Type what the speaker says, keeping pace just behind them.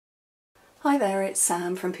Hi there, it's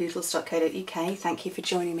Sam from Pootles.co.uk. Thank you for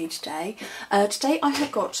joining me today. Today I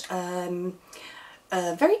have got a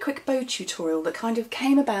very quick bow tutorial that kind of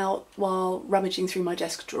came about while rummaging through my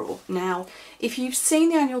desk drawer. Now, if you've seen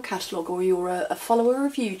the annual catalogue or you're a follower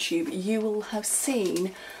of YouTube, you will have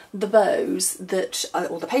seen the bows that,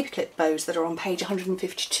 or the paperclip bows that are on page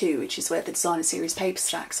 152, which is where the designer series paper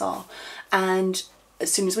stacks are. And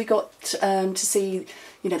as soon as we got to see,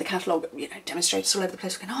 the catalogue, demonstrators all over the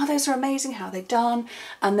place, we're going, oh, those are amazing, how are they done?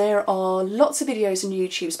 And there are lots of videos and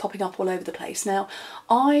YouTubes popping up all over the place. Now,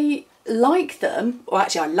 I like them, or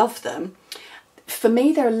actually I love them. For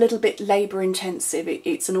me, they're a little bit labour intensive.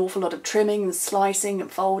 It's an awful lot of trimming and slicing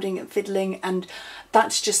and folding and fiddling, and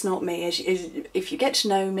that's just not me. If you get to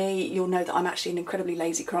know me, you'll know that I'm actually an incredibly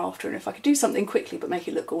lazy crafter, and if I could do something quickly but make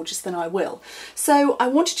it look gorgeous, then I will. So I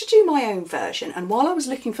wanted to do my own version, and while I was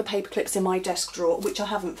looking for paper clips in my desk drawer, which I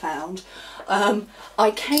haven't found,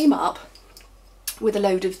 I came up with a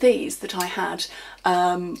load of these that I had.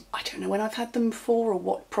 I don't know when I've had them for or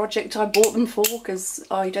what project I bought them for, because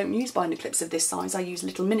I don't use binder clips of this size. I use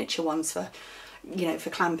little miniature ones for, for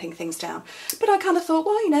clamping things down. But I kind of thought,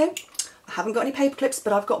 well, I haven't got any paper clips,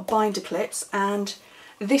 but I've got binder clips, and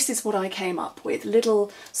this is what I came up with.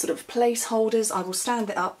 Little sort of placeholders. I will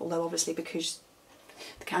stand it up, although obviously because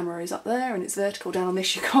the camera is up there and it's vertical down on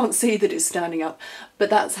this, you can't see that it's standing up, but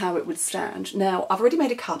that's how it would stand. Now, I've already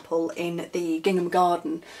made a couple in the Gingham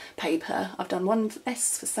Garden paper. I've done one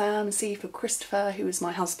S for Sam, C for Christopher, who is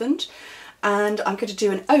my husband, and I'm going to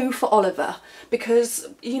do an O for Oliver, because,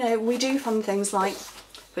 we do fun things like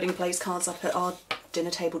putting place cards up at our dinner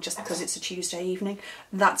table just because it's a Tuesday evening.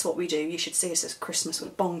 That's what we do. You should see us as Christmas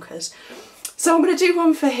with bonkers. So I'm going to do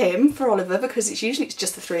one for him, for Oliver, because it's usually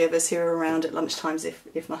just the three of us who are around at lunchtimes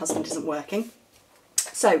if my husband isn't working.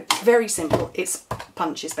 So, very simple. It's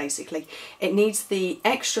punches, basically. It needs the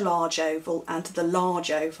extra large oval and the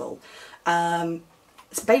large oval. So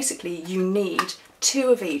basically, you need two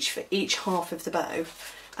of each for each half of the bow.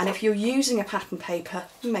 And if you're using a pattern paper,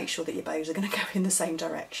 make sure that your bows are going to go in the same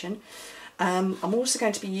direction. I'm also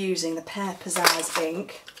going to be using the Pear Pizzazz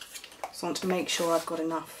ink. So I want to make sure I've got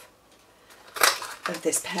enough of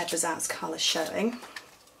this Pear Pizzazz colour showing.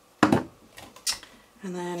 And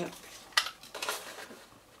then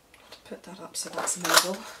put that up so that's in the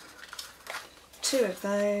middle. Two of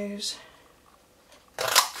those.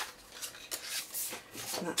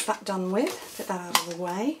 And that's that done with. Put that out of the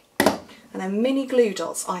way. And then mini glue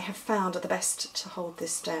dots I have found are the best to hold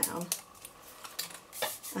this down.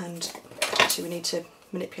 And actually we need to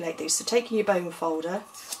manipulate these. So taking your bone folder,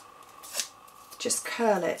 just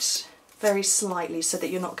curl it very slightly so that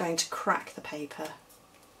you're not going to crack the paper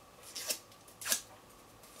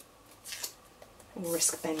or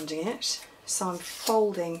risk bending it. So I'm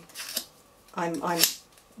folding, I'm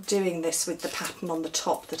doing this with the pattern on the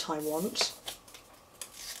top that I want.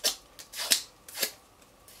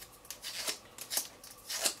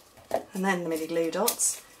 And then the mini glue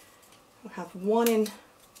dots. We'll have one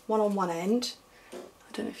on one end. I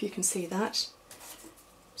don't know if you can see that.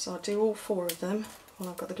 So I'll do all four of them while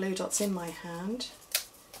I've got the glue dots in my hand.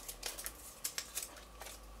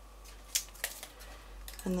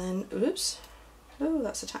 And then, oops, oh,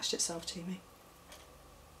 that's attached itself to me.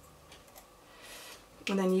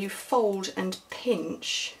 And then you fold and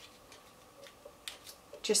pinch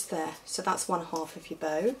just there. So that's one half of your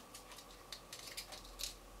bow.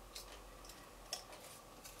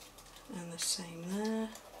 And the same there.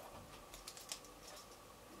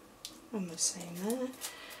 And the same there.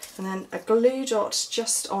 And then a glue dot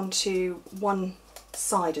just onto one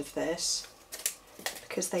side of this,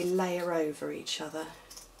 because they layer over each other.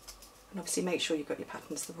 And obviously make sure you've got your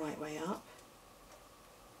patterns the right way up.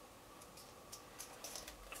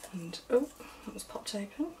 And oh, that was popped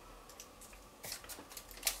open.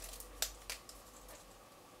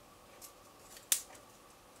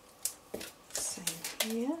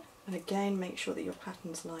 Same here. And again, make sure that your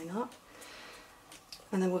patterns line up.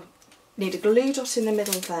 And then we'll need a glue dot in the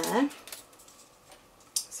middle there.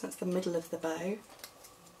 So that's the middle of the bow.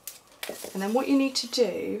 And then what you need to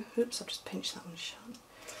do, oops, I've just pinched that one shut.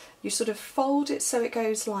 You sort of fold it so it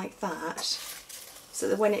goes like that, so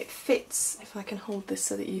that when it fits, if I can hold this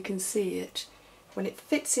so that you can see it, when it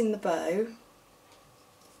fits in the bow,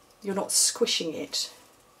 you're not squishing it.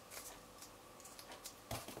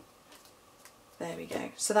 There we go.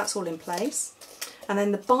 So that's all in place. And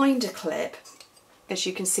then the binder clip, as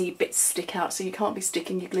you can see, bits stick out, so you can't be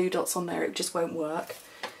sticking your glue dots on there, it just won't work.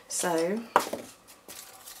 So I'm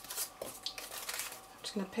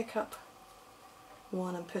just going to pick up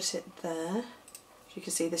one and put it there. As you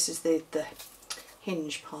can see, this is the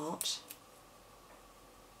hinge part.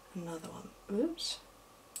 another one, oops,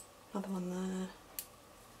 another one there,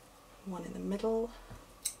 one in the middle.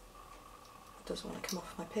 It doesn't want to come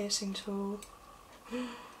off my piercing tool.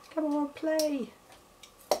 Come on, play.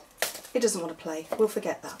 It doesn't want to play, we'll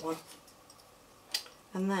forget that one.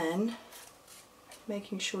 And then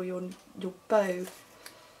making sure your bow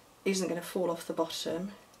isn't going to fall off the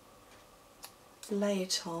bottom, lay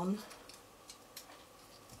it on,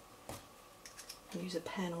 use a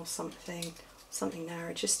pen or something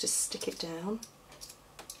narrow just to stick it down,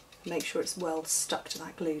 make sure it's well stuck to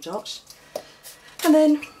that glue dot. And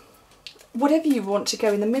then whatever you want to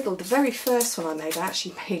go in the middle, the very first one I made, I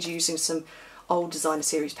actually made using some old designer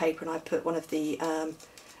series paper, and I put one of the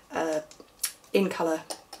in colour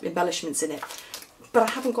embellishments in it, but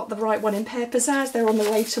I haven't got the right one in Pear Pizzazz, they're on the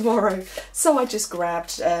way tomorrow, so I just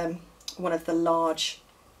grabbed one of the large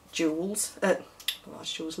jewels,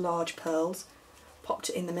 large pearls, popped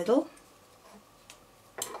it in the middle,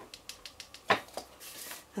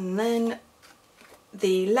 and then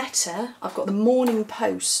the letter, I've got the Morning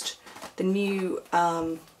Post, the new,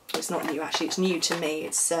 it's not new actually, it's new to me,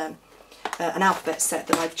 it's an alphabet set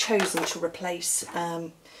that I've chosen to replace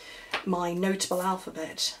my notable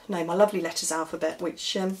alphabet, no, my lovely letters alphabet,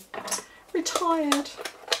 which retired.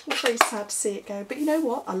 It's very sad to see it go, but you know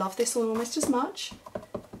what, I love this one almost as much.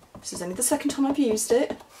 This is only the second time I've used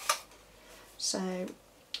it. So,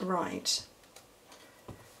 right,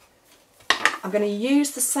 I'm going to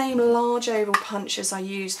use the same large oval punch as I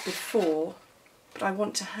used before, but I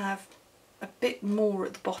want to have a bit more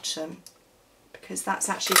at the bottom because that's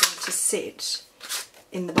actually going to sit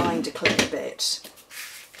in the binder clip a bit.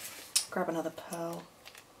 Grab another pearl,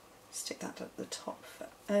 stick that at the top for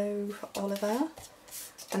O for Oliver,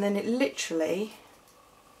 and then it literally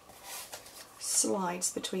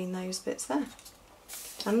slides between those bits there.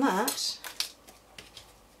 And that,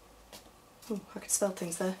 oh, I could spell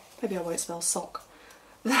things there, maybe I won't spell sock.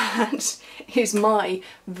 That is my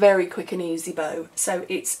very quick and easy bow. So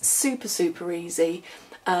it's super easy,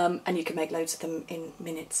 and you can make loads of them in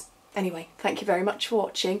minutes. Anyway, thank you very much for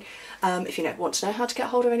watching. If you want to know how to get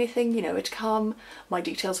hold of anything, you know where to come. My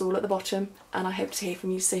details are all at the bottom, and I hope to hear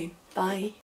from you soon. Bye.